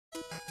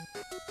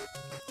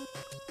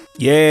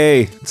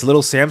Yay! It's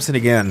little Samson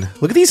again.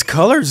 Look at these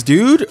colors,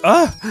 dude.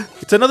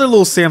 It's another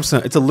little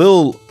Samson. It's a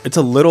little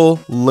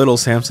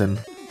Samson.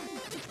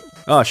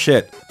 Oh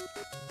shit!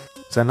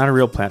 Is that not a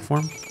real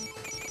platform?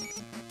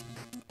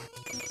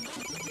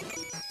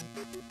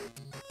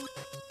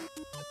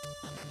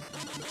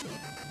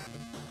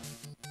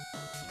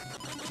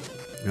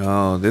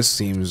 Oh, this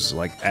seems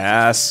like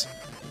ass.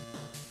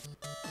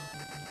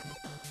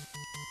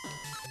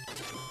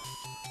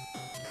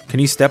 Can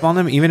you step on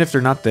them even if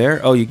they're not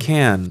there? Oh, you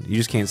can. You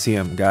just can't see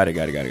them. Got it,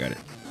 got it, got it, got it.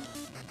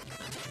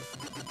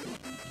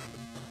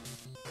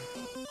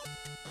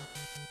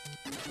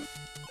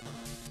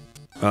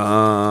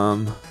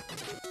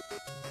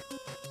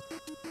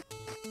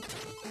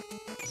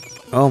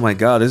 Oh my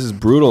god, this is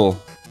brutal.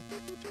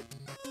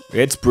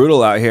 It's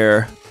brutal out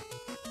here.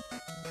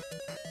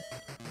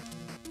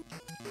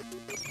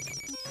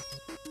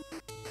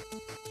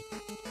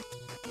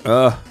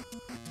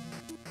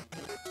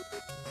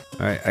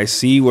 Alright, I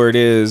see where it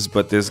is,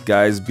 but this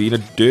guy's being a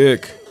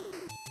dick.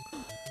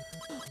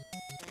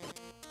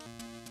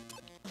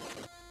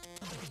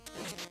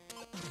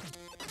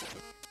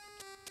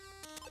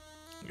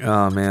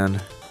 Oh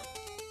man.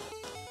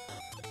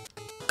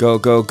 Go,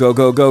 go, go,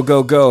 go, go,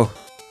 go, go.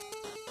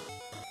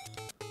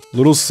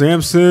 Little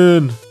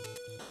Samson.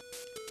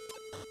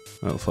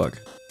 Oh fuck.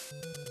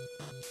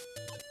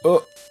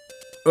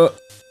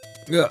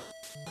 Yeah.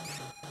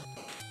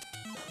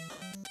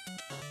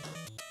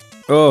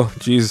 Oh,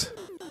 jeez.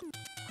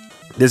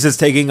 This is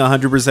taking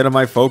 100% of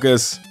my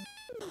focus.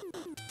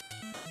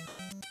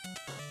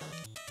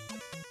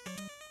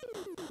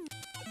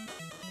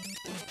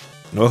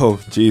 Oh,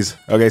 jeez.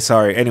 Okay,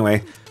 sorry.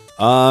 Anyway,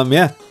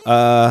 yeah.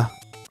 I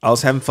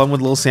was having fun with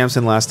little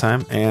Samson last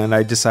time, and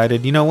I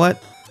decided, you know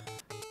what?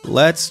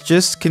 Let's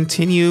just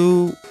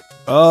continue.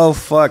 Oh,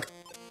 fuck.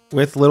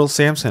 With little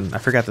Samson. I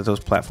forgot that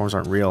those platforms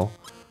aren't real.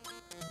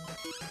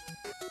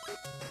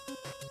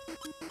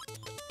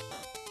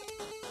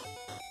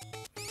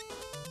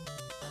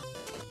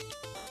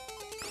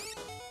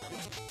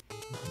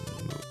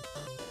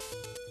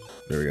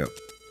 There we go.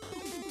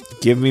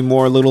 Give me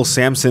more little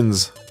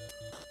Samsons.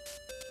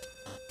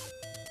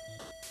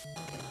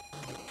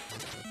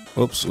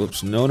 Whoops,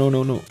 whoops. No, no,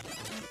 no, no.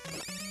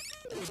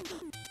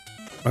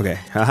 Okay,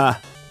 haha.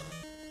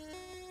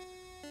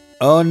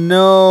 Oh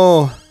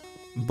no!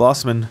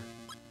 Bossman.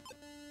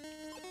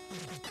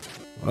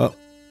 Oh.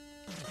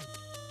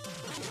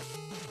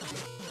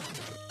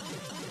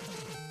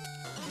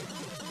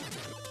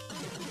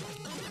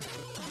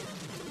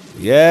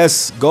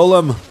 Yes,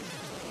 Golem.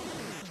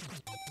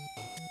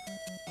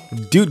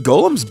 Dude,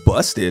 Golem's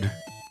busted.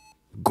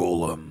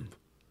 Golem.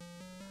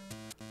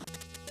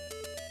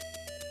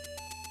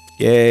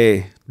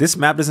 Yay. This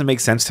map doesn't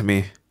make sense to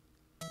me.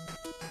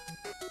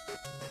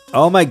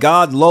 Oh my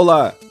god,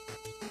 Lola.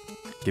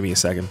 Give me a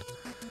second.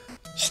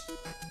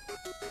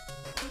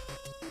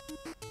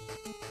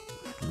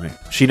 Right.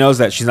 She knows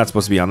that she's not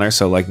supposed to be on there,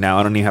 so like now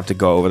I don't even have to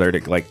go over there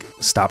to like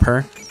stop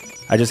her.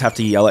 I just have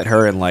to yell at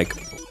her and like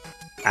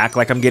act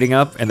like I'm getting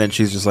up, and then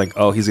she's just like,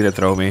 oh, he's gonna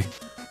throw me.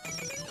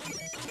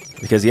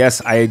 Because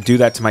yes, I do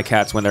that to my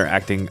cats when they're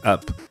acting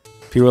up.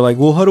 People are like,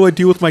 well, how do I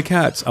deal with my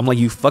cats? I'm like,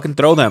 you fucking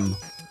throw them.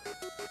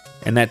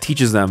 And that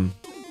teaches them.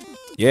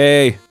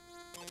 Yay.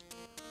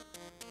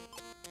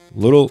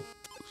 Little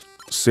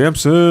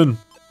Samson.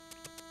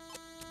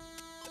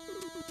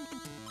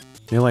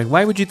 They're like,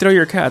 why would you throw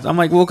your cats? I'm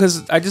like, well,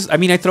 because I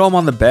mean, I throw them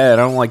on the bed.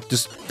 I don't like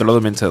just throw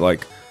them into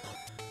like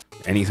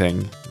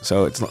anything.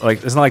 So it's not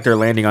like they're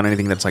landing on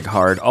anything that's like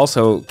hard.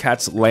 Also,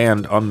 cats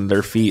land on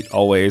their feet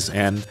always,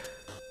 and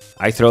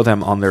I throw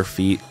them on their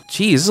feet.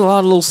 Jeez, this is a lot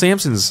of little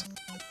Samsons.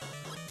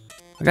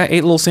 I got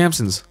 8 little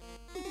Samsons.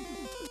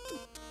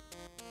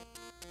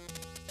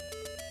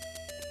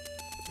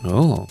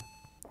 Oh.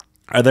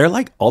 Are there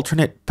like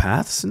alternate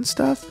paths and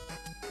stuff?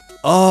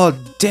 Oh,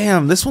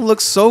 damn, this one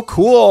looks so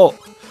cool.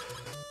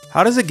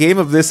 How does a game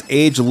of this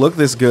age look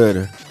this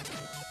good?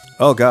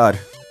 Oh god.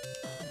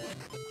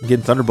 I'm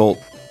getting Thunderbolt.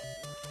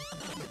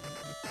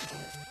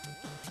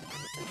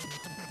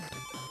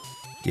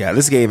 Yeah,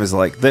 this game is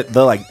like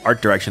the like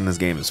art direction in this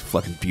game is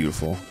fucking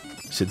beautiful.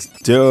 Shit's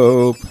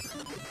dope.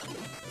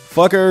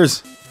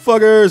 Fuckers!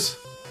 Fuckers!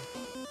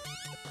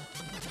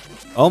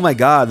 Oh my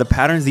god, the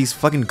patterns of these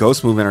fucking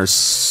ghost movement are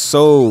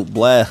so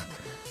bleh.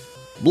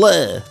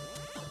 Bleh.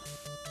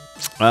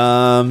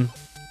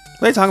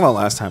 What did I talk about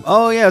last time?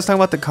 Oh yeah, I was talking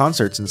about the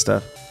concerts and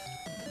stuff.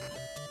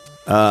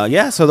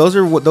 Yeah, so those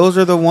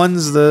are the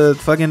ones, the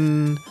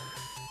fucking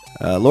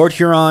Lord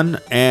Huron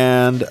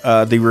and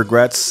the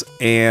Regrets,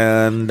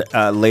 and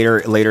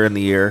later in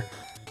the year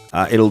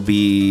it'll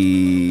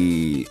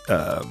be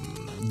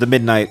the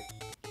Midnight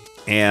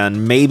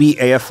and maybe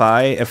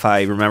AFI if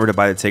I remember to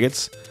buy the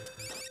tickets.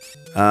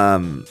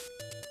 I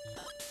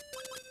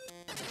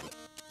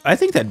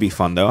think that'd be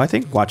fun though. I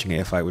think watching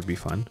AFI would be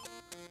fun.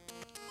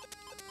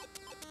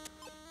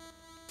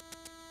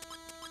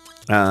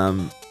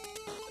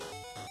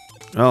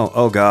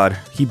 Oh god.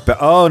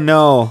 Oh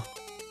no.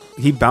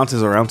 He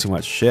bounces around too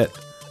much. Shit.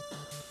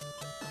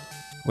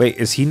 Wait,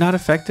 is he not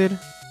affected?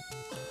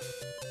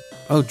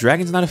 Oh,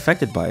 dragon's not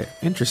affected by it.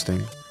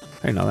 Interesting.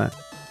 I didn't know that.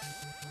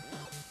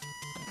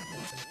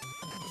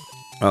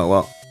 Oh,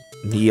 well.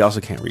 He also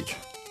can't reach.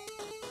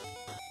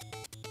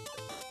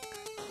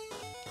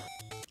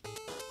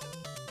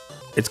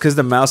 It's because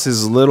the mouse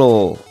is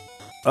little.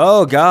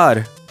 Oh,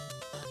 God.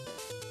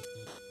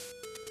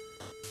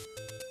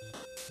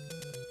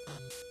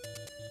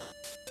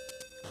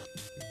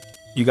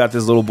 You got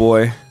this little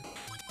boy.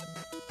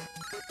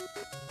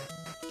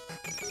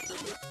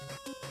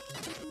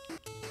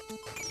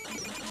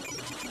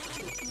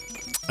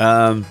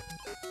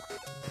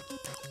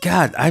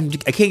 God, I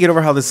can't get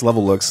over how this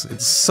level looks.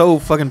 It's so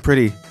fucking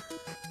pretty.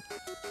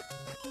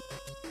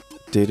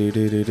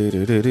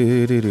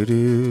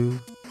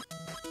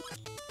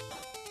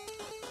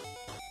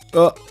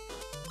 Oh,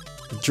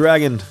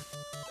 dragon,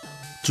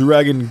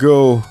 dragon,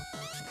 go.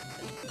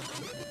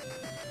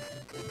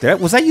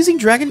 Was I using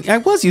dragon? I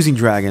was using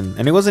dragon,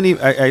 and it wasn't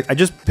even. I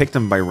just picked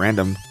him by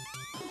random.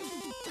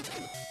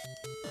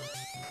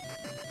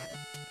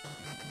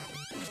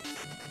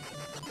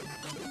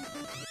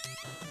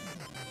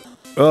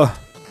 Ugh.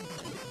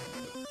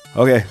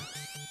 Okay.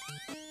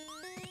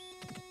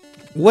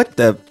 What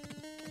the?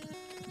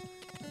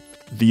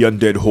 The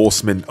undead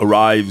horseman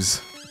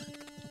arrives.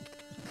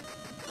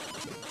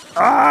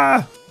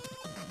 Ah!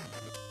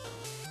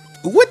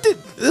 What the?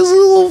 Those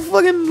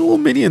little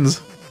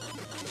minions.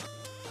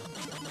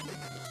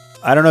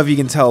 I don't know if you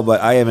can tell,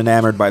 but I am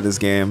enamored by this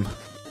game.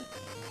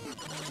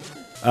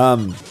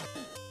 Oh,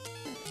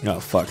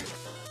 fuck.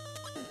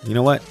 You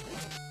know what?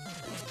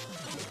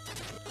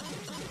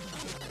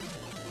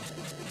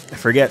 I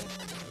forget.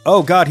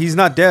 Oh, God, he's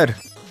not dead.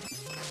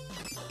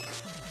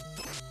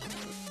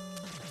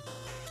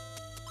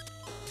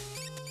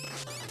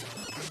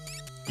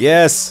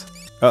 Yes.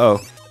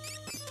 Uh-oh.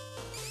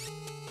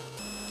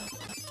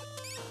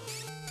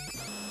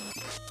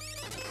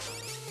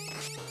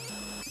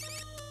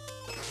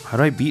 How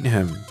do I beat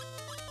him?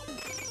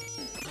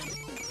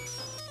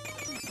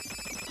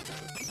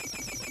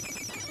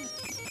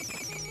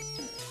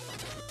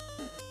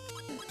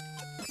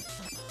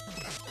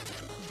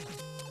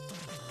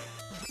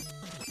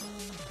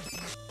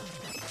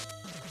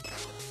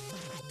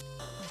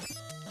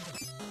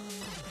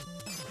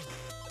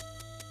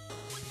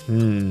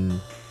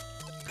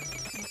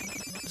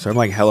 So I'm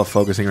like hella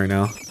focusing right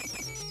now.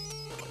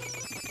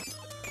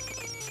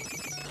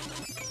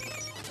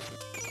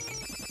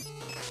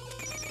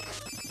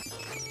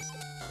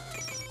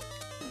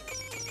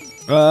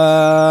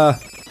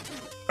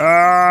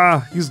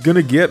 He's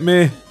gonna get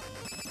me.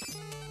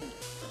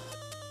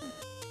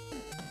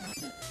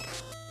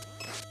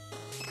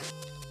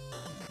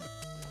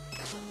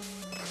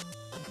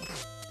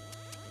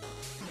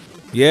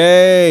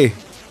 Yay!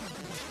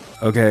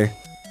 Okay.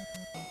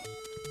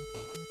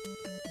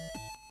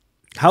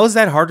 How is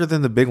that harder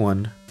than the big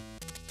one?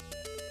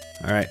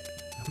 Alright.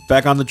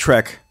 Back on the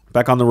trek.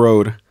 Back on the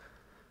road.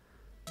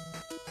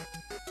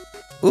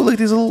 Ooh, look at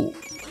these little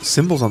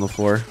symbols on the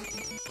floor.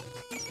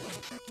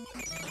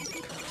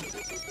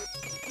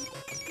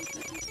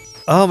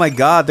 Oh my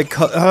god,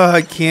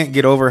 I can't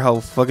get over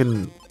how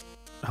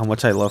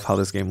much I love how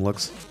this game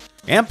looks.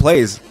 And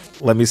plays,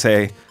 let me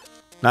say.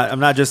 I'm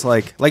not just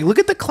like, look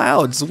at the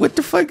clouds. What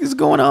the fuck is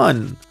going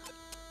on?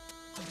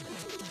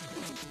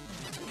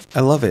 I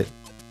love it.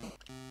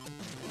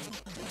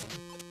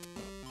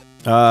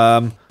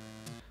 I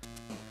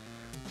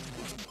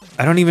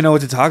don't even know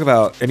what to talk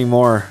about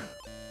anymore.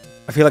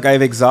 I feel like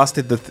I've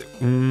exhausted the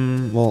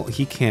well,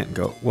 he can't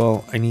go.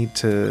 Well, I need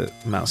to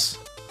mouse.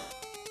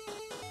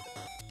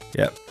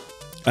 Yep.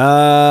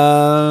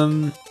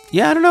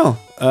 Yeah, I don't know.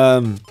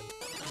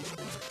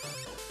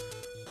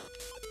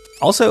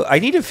 Also, I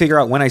need to figure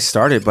out when I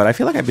started, but I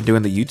feel like I've been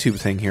doing the YouTube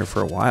thing here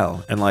for a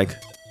while, and like,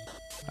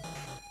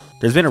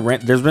 there's been a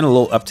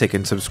little uptick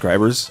in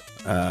subscribers,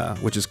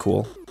 which is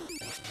cool.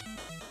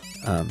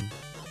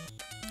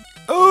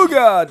 Oh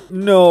god,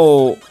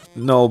 no,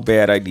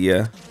 bad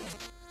idea.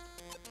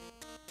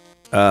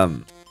 Yeah,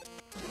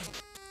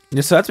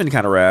 so that's been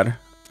kind of rad.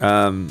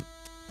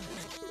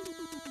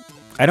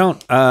 I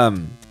don't,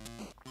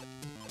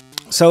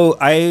 so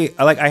I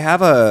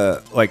have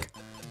a, like,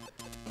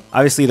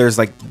 obviously there's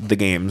like the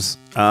games,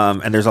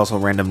 and there's also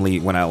randomly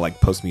when I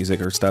like post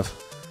music or stuff.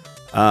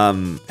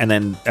 And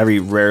then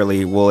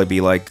rarely will it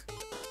be like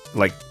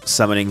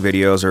summoning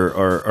videos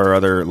or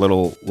other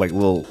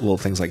little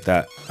things like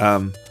that.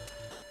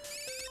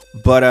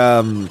 But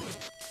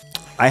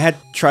I had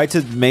tried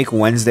to make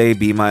Wednesday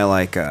be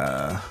my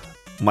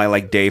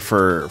day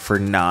for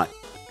not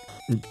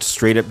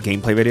straight up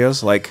gameplay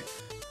videos. Like,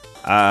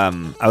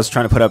 I was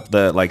trying to put up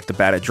the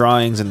bad at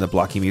drawings and the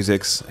blocky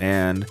musics,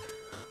 and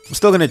I'm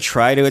still gonna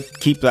try to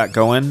keep that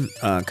going,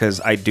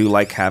 because I do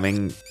like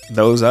having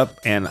those up,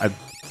 and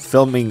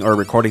filming or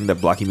recording the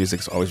blocky music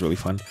is always really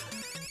fun.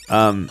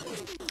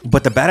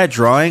 But the bad at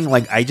drawing,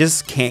 like, I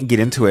just can't get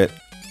into it.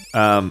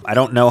 I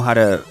don't know how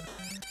to.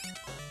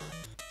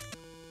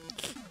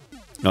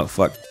 No,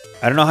 fuck.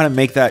 I don't know how to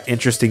make that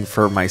interesting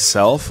for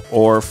myself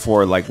or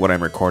for like what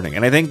I'm recording.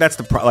 And I think that's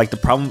the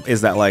problem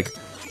is that, like,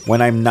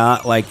 when I'm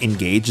not like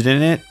engaged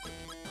in it,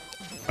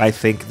 I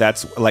think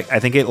that's like, I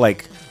think it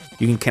like,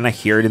 you can kind of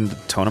hear it in the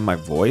tone of my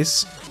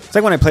voice. It's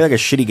like when I play like a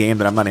shitty game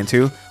that I'm not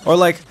into, or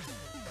like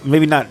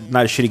maybe not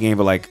a shitty game,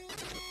 but like,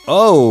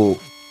 oh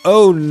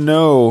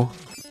no.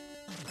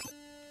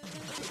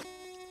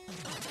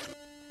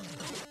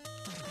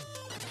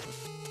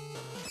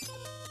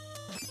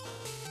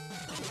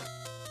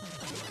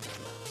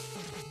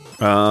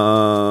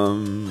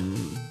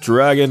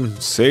 Dragon,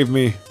 save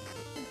me.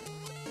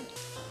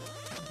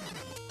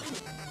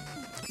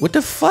 What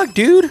the fuck,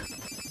 dude?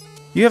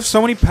 You have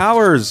so many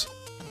powers.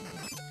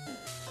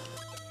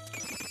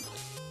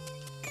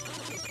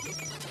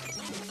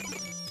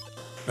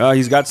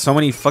 He's got so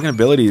many fucking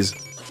abilities.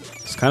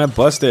 It's kind of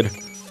busted.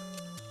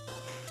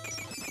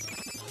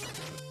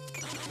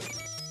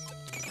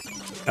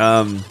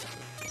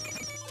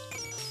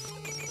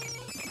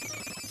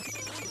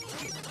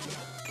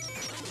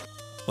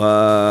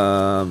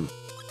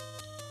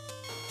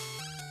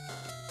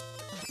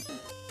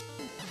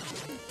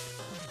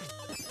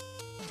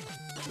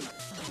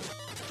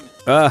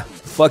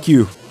 Fuck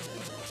you.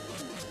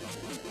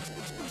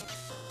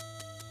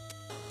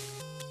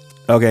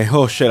 Okay,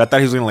 oh shit, I thought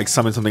he was gonna like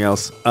summon something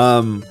else.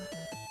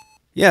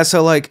 Yeah,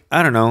 so like,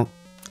 I don't know.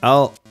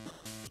 I'll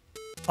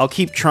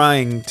keep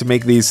trying to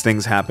make these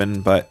things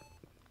happen, but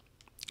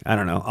I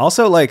don't know.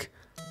 Also, like,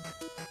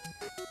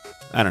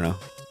 I don't know.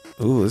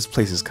 Ooh, this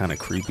place is kind of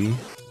creepy.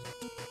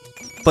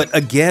 But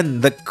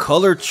again, the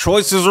color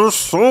choices are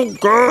so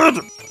good!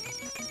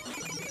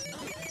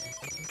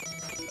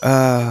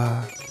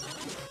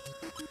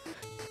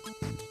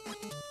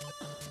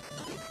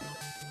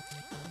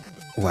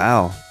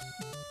 Wow.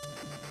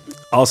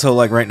 Also,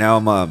 like, right now,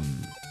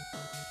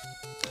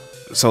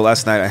 so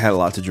last night I had a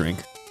lot to drink.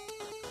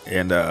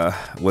 And,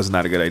 was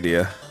not a good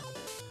idea.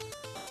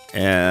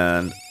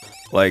 And,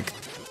 like...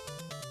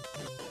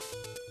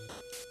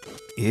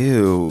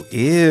 Ew.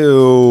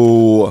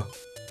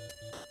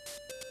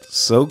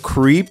 So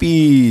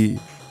creepy.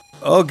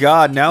 Oh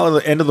god, now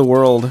the end of the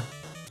world.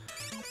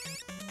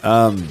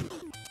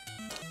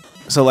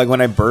 So like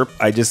when I burp,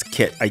 I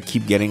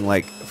keep getting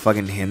like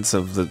fucking hints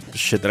of the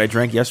shit that I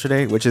drank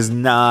yesterday, which is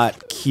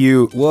not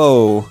cute.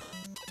 Whoa.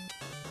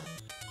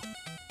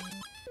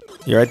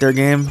 You right there,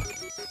 game?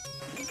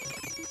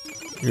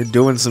 You're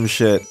doing some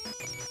shit.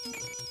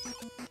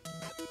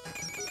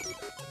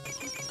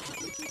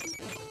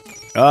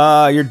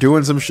 You're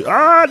doing some shit.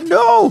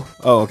 No!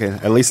 Oh, okay.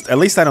 At least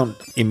I don't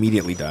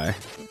immediately die.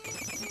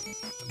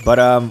 But,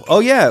 oh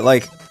yeah,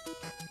 like,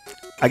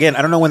 again,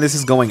 I don't know when this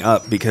is going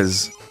up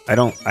because I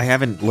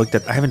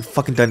haven't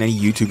fucking done any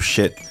YouTube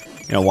shit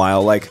in a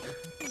while. Like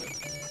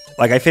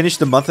I finished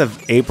the month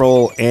of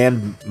April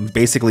and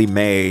basically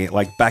May,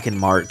 like, back in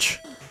March.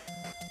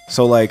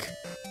 So, like,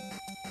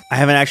 I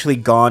haven't actually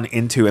gone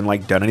into and,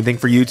 like, done anything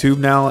for YouTube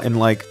now in,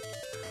 like,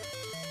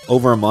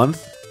 over a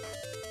month.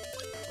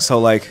 So,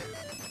 like...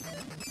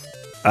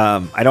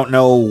 I don't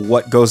know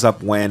what goes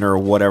up when or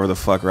whatever the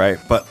fuck, right?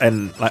 But,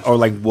 or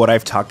like what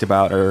I've talked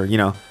about or, you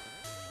know,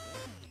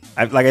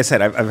 like I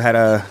said, I've had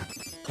a,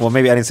 well,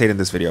 maybe I didn't say it in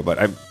this video, but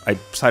I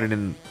decided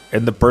in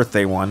the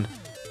birthday one,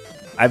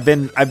 I've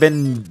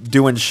been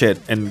doing shit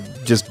and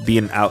just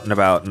being out and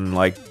about and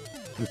like,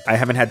 I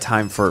haven't had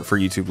time for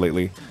YouTube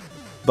lately,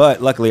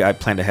 but luckily I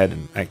planned ahead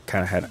and I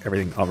kind of had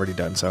everything already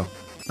done. So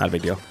not a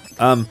big deal.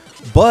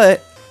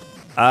 But,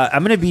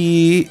 I'm going to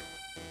be,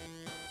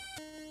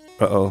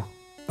 Uh-oh.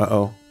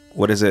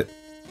 What is it?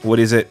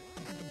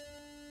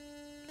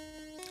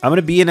 I'm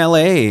gonna be in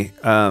LA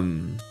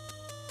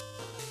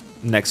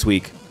next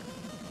week.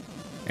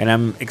 And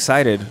I'm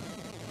excited.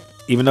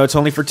 Even though it's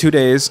only for 2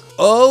 days.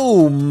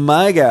 Oh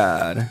my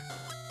god.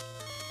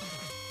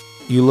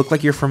 You look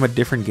like you're from a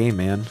different game,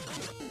 man.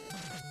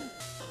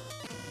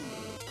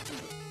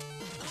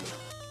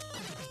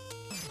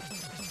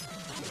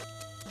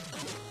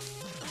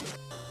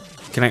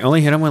 Can I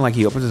only hit him when like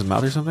he opens his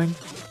mouth or something?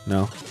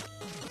 No.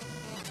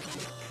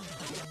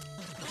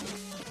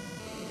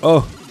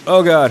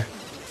 Oh god.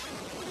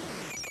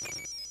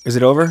 Is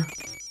it over?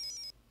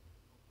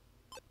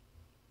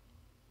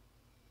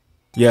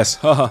 Yes,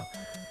 haha.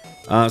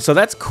 So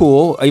that's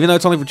cool. Even though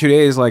it's only for 2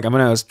 days, like I'm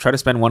gonna try to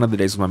spend one of the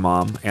days with my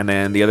mom, and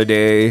then the other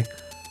day.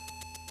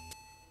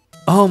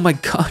 Oh my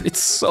god,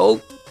 it's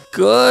so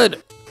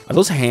good. Are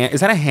those hand?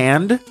 Is that a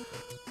hand?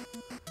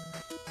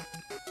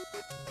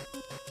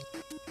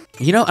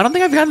 You know, I don't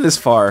think I've gotten this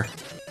far.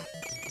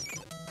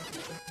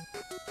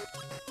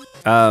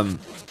 Are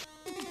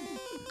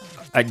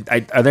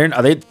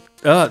they?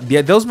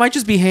 Yeah, those might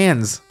just be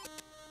hands.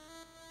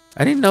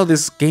 I didn't know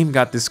this game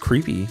got this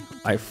creepy.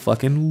 I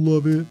fucking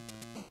love it.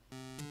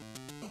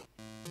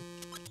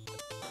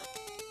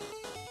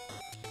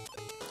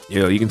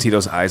 Ew, you can see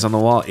those eyes on the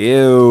wall.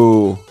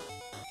 Ew.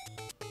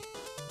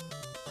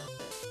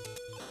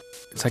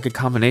 It's like a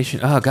combination.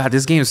 Oh god,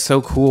 this game is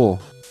so cool.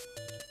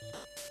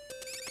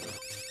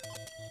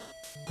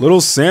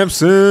 Little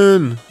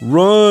Samson,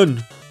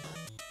 run!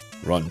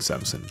 Run,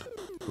 Samson.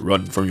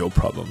 Run from your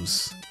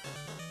problems.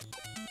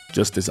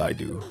 Just as I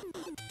do.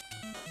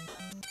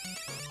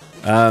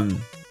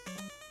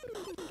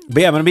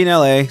 But yeah, I'm gonna be in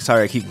LA.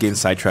 Sorry, I keep getting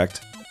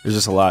sidetracked. There's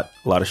just a lot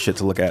of shit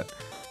to look at.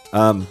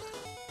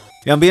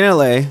 Yeah, I'm being in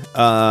LA,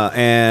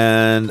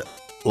 and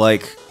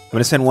like I'm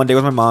gonna spend one day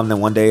with my mom. Then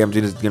one day I'm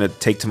just gonna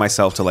take to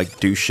myself to like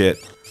do shit,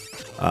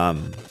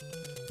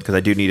 because I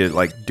do need to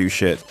like do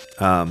shit.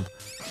 I'm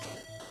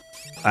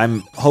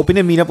hoping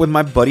to meet up with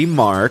my buddy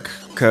Mark,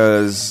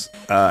 because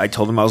I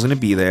told him I was gonna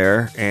be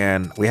there,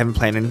 and we haven't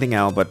planned anything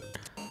out, but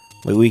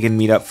maybe we can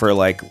meet up for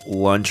like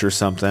lunch or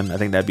something. I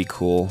think that'd be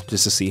cool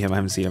just to see him. I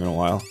haven't seen him in a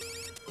while.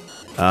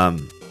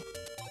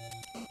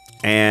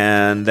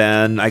 And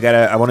then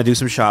I want to do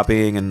some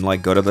shopping and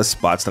like go to the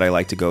spots that I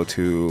like to go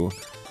to.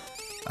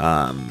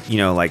 You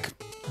know, like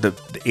the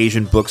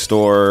Asian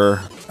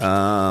bookstore,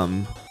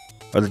 or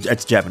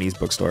it's Japanese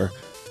bookstore,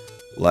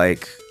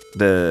 like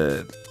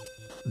the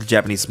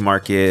Japanese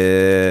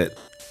market.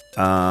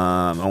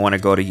 I want to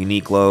go to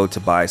Uniqlo to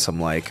buy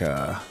some like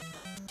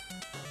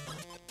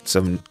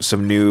some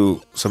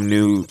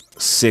new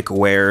sick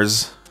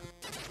wares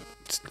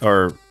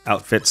or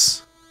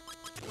outfits.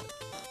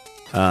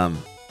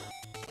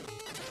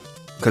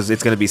 Because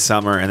it's gonna be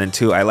summer, and then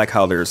too, I like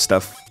how their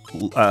stuff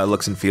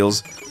looks and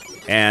feels.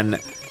 And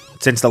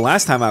since the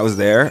last time I was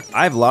there,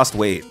 I've lost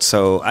weight,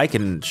 so I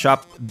can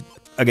shop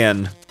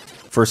again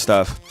for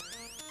stuff.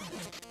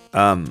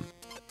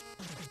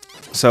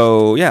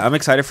 So yeah, I'm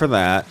excited for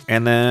that.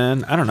 And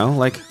then I don't know,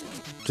 like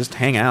just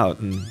hang out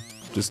and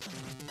just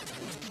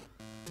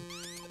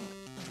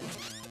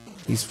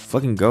these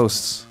fucking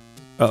ghosts.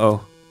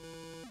 Uh-oh.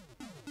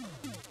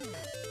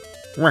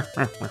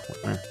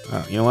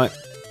 You know what?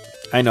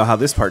 I know how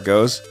this part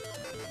goes.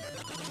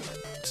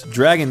 It's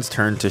Dragon's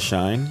turn to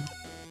shine.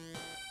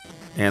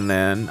 And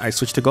then I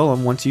switch to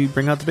Golem once you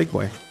bring out the big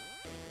boy.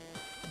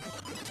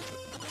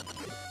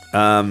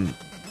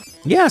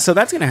 Yeah, so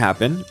that's gonna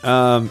happen.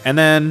 And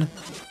then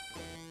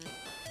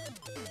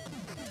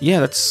yeah,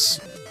 that's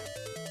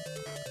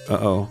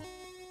uh-oh.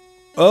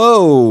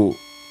 Oh!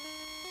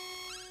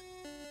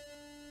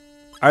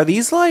 Are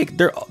these like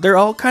they're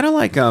all kind of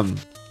like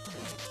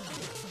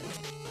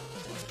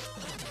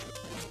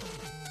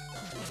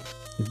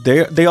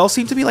They all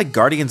seem to be like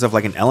guardians of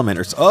like an element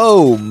or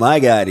oh my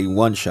god, he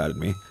one-shotted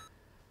me.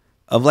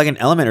 Of like an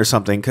element or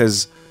something,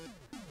 because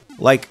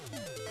like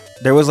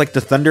there was like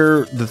the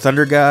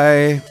thunder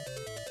guy.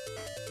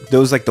 There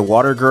was like the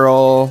water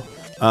girl.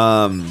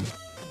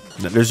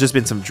 There's just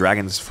been some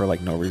dragons for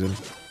like no reason.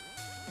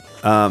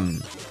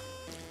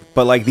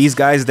 But like these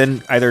guys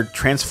then either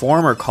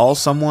transform or call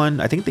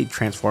someone. I think they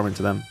transform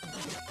into them.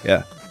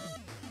 Yeah.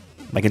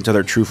 Like into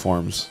their true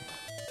forms.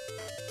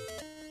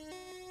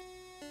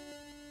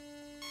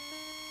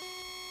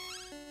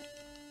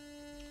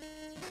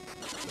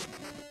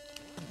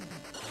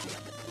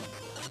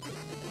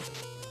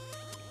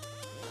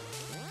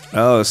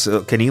 Oh,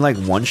 so can he like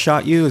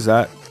one-shot you? Is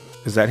that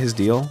his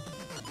deal?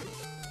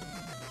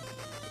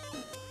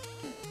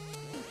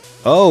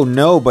 Oh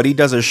no, but he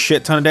does a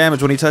shit ton of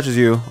damage when he touches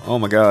you. Oh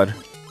my god.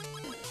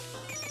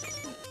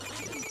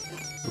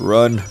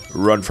 Run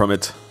from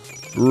it.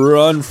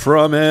 Run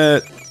from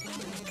it.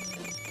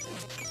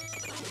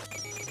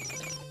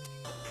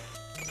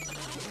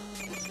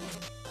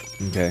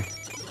 Okay.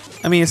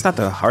 I mean, it's not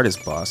the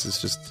hardest boss,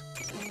 it's just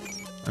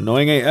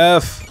annoying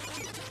AF.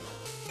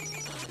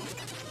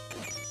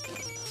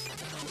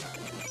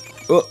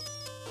 Oh.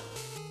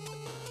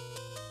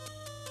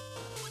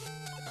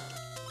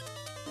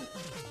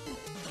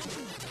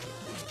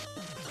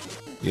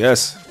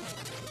 Yes.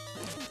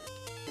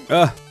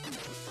 Ah.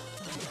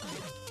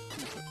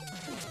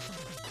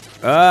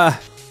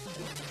 Ah.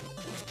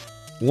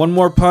 One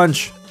more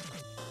punch.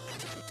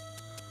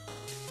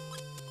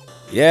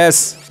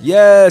 Yes.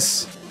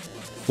 Yes.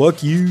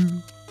 Fuck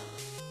you.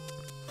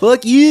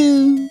 Fuck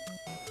you.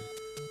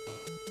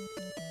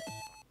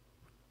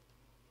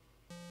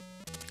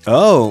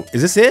 Oh,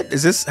 is this it?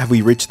 Have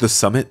we reached the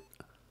summit?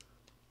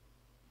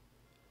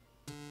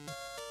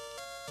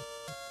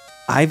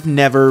 I've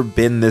never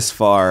been this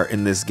far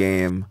in this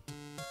game.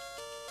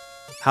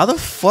 How the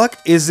fuck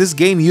is this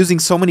game using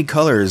so many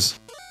colors?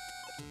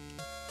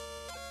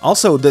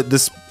 Also,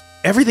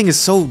 everything is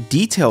so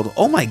detailed.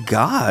 Oh my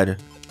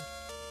god.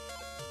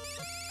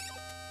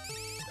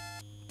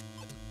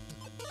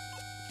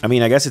 I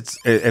mean, I guess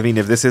I mean,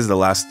 if this is the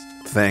last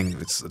thing,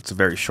 it's a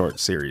very short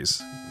series.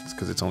 It's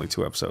because it's only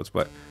 2 episodes,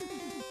 but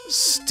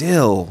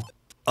still.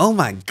 Oh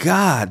my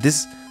god,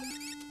 this...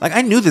 Like,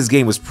 I knew this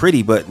game was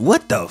pretty, but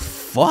what the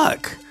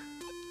fuck?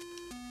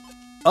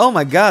 Oh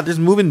my god, there's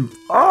moving...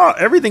 Oh,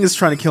 everything is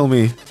trying to kill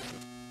me.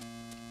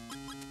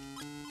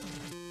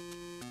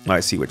 Oh,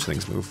 I see which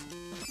things move.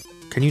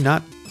 Can you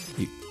not...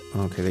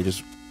 Okay, they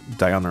just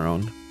die on their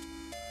own.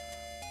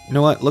 You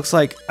know what? Looks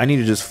like I need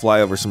to just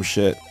fly over some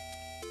shit.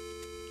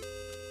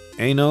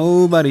 Ain't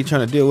nobody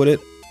trying to deal with it.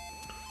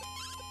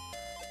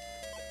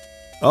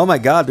 Oh my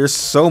god, there's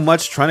so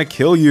much trying to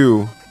kill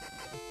you.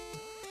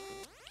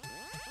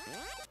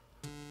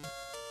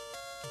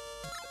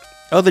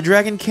 Oh, the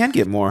dragon can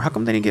get more. How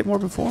come they didn't get more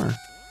before?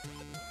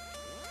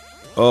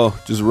 Oh,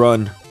 just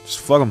run. Just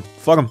fuck him.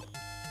 Fuck him.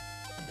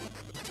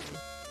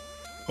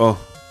 Oh.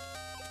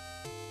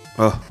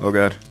 Oh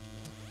god.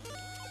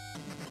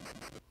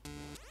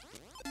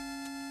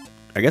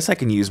 I guess I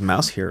can use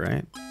mouse here,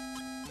 right?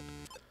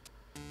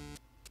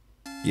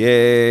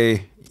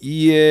 Yay.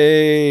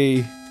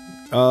 Yay.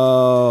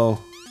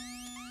 Oh.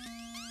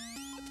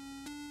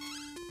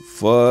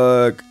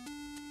 Fuck.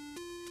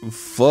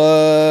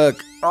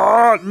 Fuck.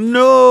 Oh,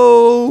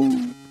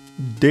 no.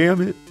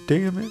 Damn it.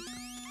 Damn it.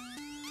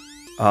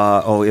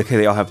 Oh, okay,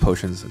 they all have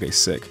potions. Okay,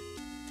 sick.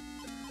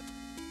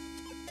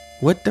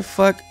 What the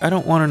fuck? I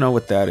don't want to know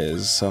what that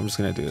is, so I'm just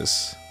gonna do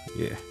this.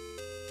 Yeah.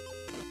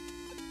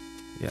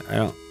 Yeah,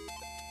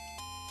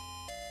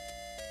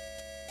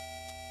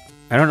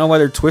 I don't know why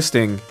they're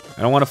twisting.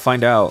 I don't want to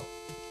find out.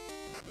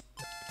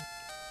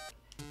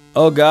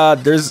 Oh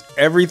god, there's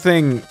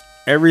everything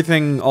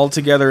all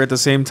together at the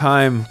same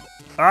time.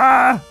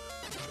 Ah!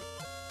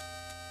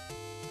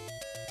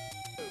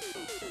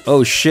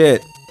 Oh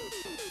shit.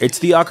 It's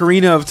the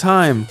Ocarina of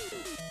Time.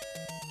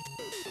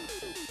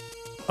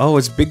 Oh,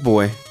 it's Big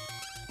Boy.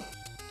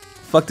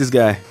 Fuck this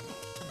guy.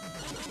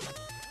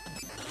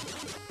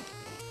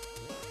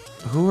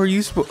 Who are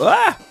you supposed?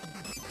 Ah!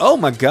 Oh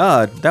my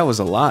god, that was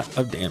a lot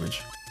of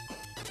damage.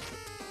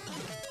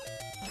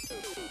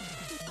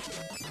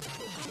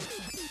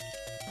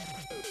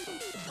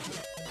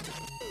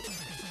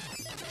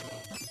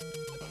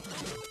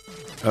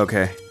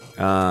 Okay.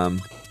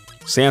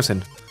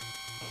 Samson.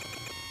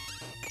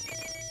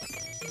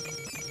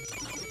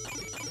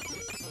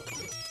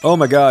 Oh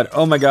my god,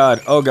 oh my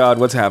god, oh god,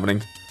 what's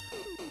happening?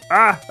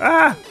 Ah!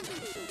 Ah!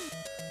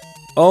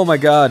 Oh my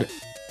god.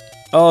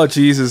 Oh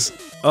Jesus.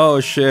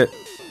 Oh shit.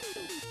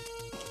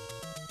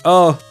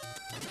 Oh.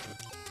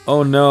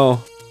 Oh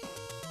no.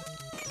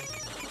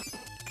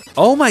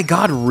 Oh my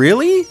god,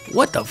 really?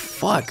 What the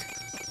fuck?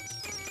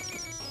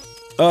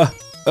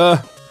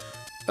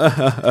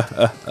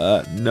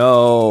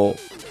 No.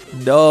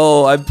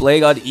 No, I'm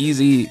playing on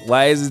easy.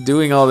 Why is it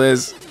doing all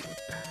this?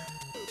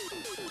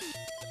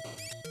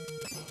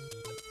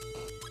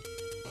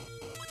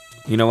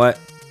 You know what?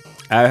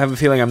 I have a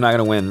feeling I'm not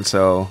gonna win,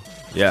 so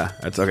yeah,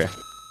 that's okay.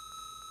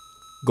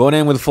 Going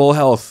in with full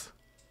health.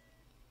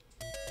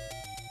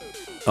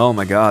 Oh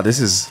my god, this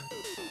is...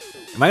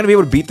 Am I gonna be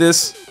able to beat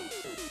this?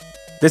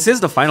 This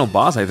is the final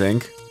boss, I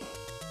think.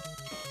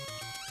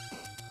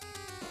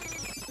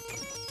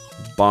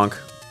 Bonk,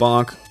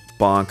 bonk,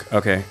 bonk.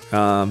 Okay,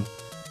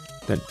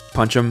 then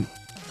punch him.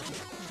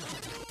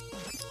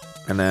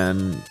 And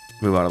then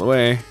move out of the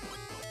way.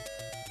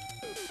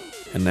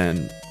 And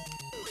then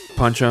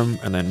punch him,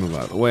 and then move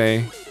out of the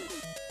way.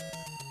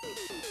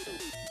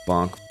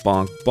 Bonk,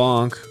 bonk,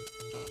 bonk.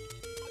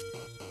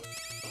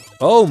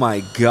 Oh my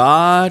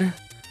god.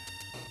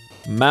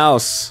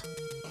 Mouse.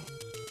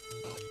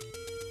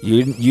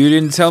 You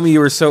didn't tell me you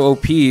were so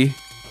OP. I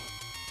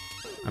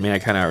mean, I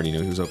kind of already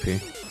knew he was OP.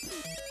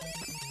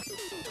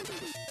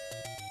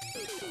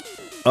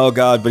 Oh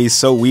god, but he's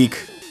so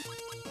weak.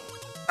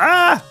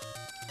 Ah!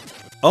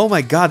 Oh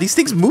my god, these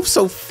things move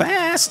so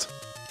fast.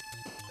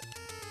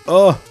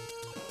 Oh.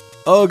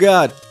 Oh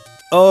god.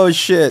 Oh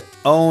shit.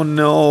 Oh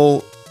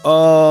no.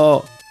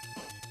 Oh.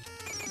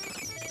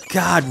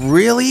 God,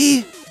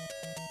 really?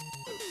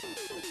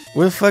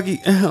 Where the fuck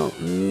oh,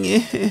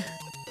 yeah.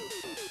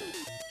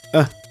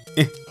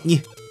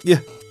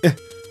 Yeah.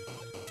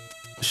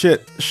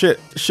 Shit. Shit.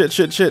 Shit.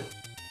 Shit. Shit. Shit.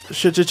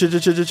 Shit. Shit.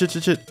 Shit. Shit. Shit.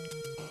 Shit. Shit.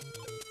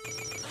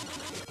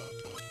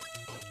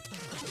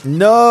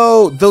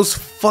 No, those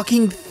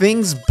fucking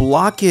things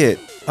block it.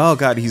 Oh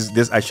god, he's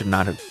this. I should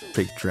not have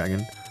picked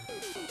Dragon.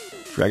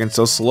 Dragon's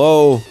so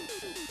slow.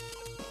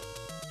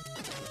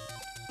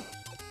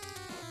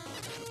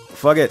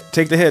 Fuck it.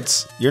 Take the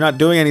hits. You're not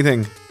doing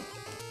anything.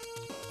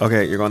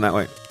 Okay, you're going that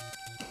way.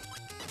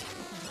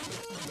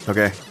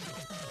 Okay.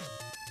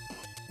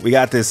 We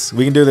got this.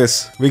 We can do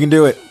this. We can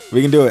do it.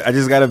 We can do it. I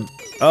just gotta...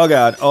 Oh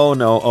god. Oh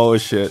no. Oh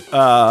shit.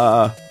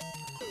 Oh,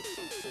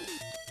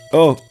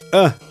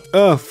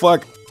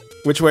 fuck.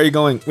 Which way are you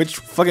going? Which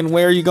fucking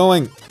way are you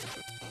going?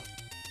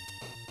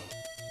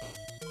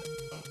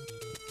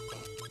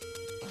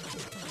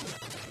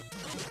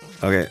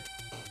 Okay.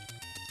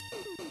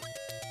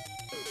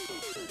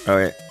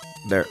 Okay.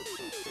 There.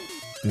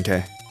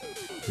 Okay.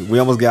 We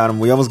almost got him.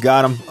 We almost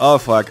got him. Oh,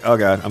 fuck. Oh,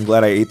 God. I'm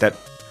glad I ate that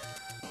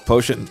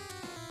potion.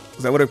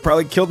 That would have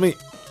probably killed me.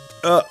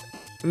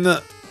 No.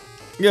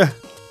 Yeah.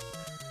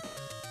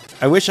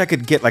 I wish I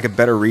could get, like, a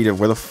better read of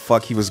where the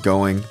fuck he was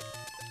going.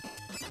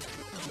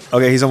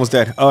 Okay, he's almost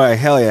dead. Alright,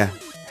 hell yeah.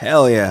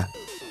 Hell yeah.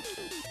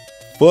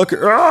 Fuck.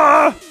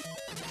 Ah!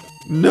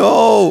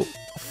 No!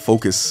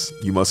 Focus.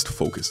 You must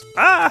focus.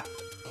 Ah!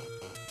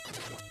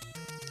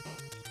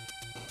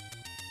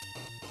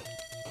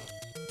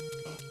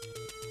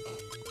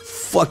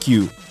 Fuck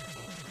you.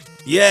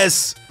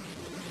 Yes!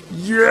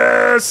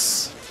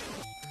 Yes!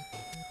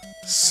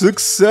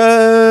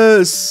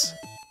 Success!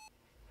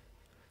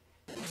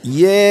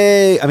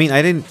 Yay! I mean,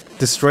 I didn't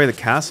destroy the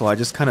castle. I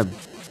just kind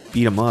of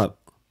beat him up.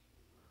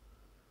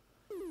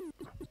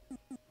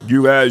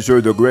 You guys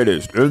are the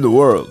greatest in the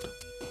world.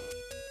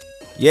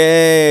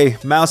 Yay!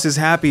 Mouse is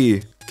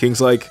happy.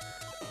 King's like,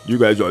 you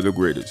guys are the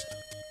greatest.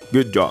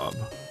 Good job.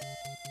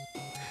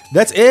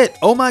 That's it.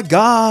 Oh my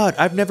god.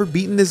 I've never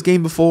beaten this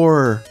game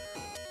before.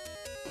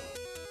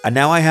 And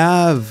now I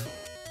have.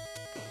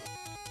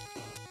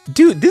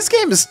 Dude, this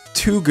game is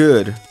too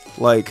good.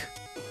 Like,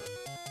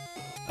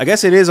 I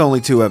guess it is only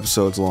 2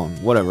 episodes long.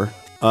 Whatever.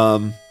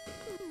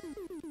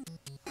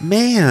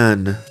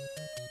 Man.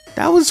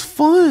 That was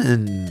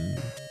fun.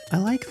 I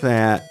like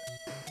that.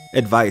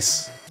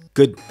 Advice.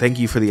 Good. Thank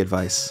you for the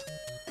advice.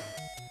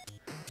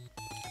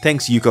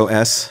 Thanks, Yuko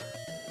S.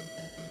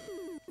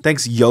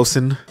 Thanks,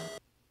 Yosin.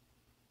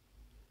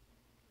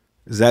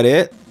 Is that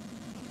it?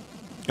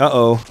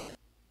 Uh-oh.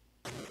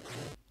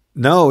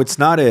 No, it's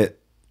not it.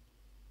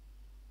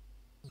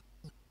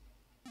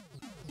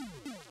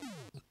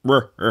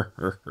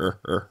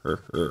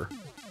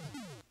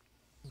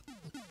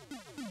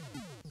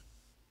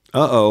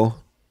 Uh-oh.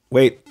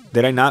 Wait,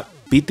 did I not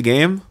beat the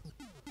game?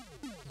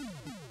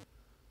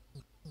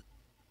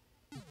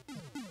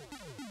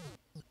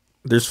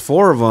 There's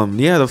 4 of them.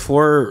 Yeah, the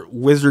 4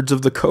 Wizards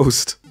of the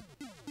Coast.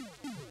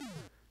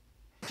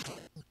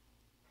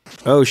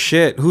 Oh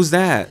shit, who's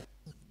that?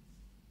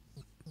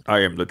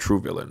 I am the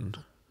true villain.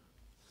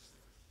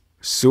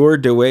 Sour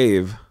de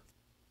Wave.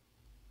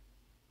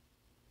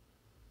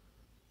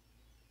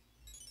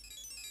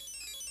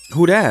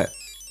 Who dat?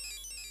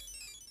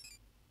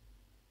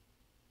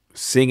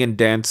 Sing and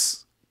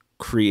dance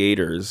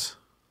creators.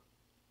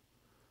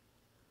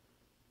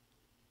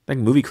 Like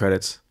movie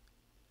credits.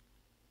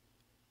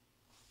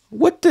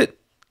 What the?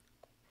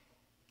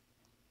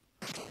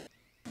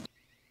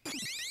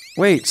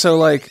 Wait, so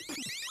like...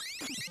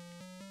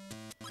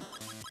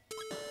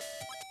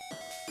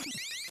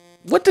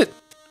 What the?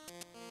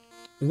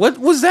 What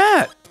was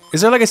that?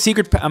 Is there like a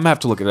secret? I'm gonna have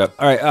to look it up.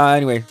 All right.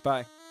 Anyway,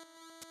 bye.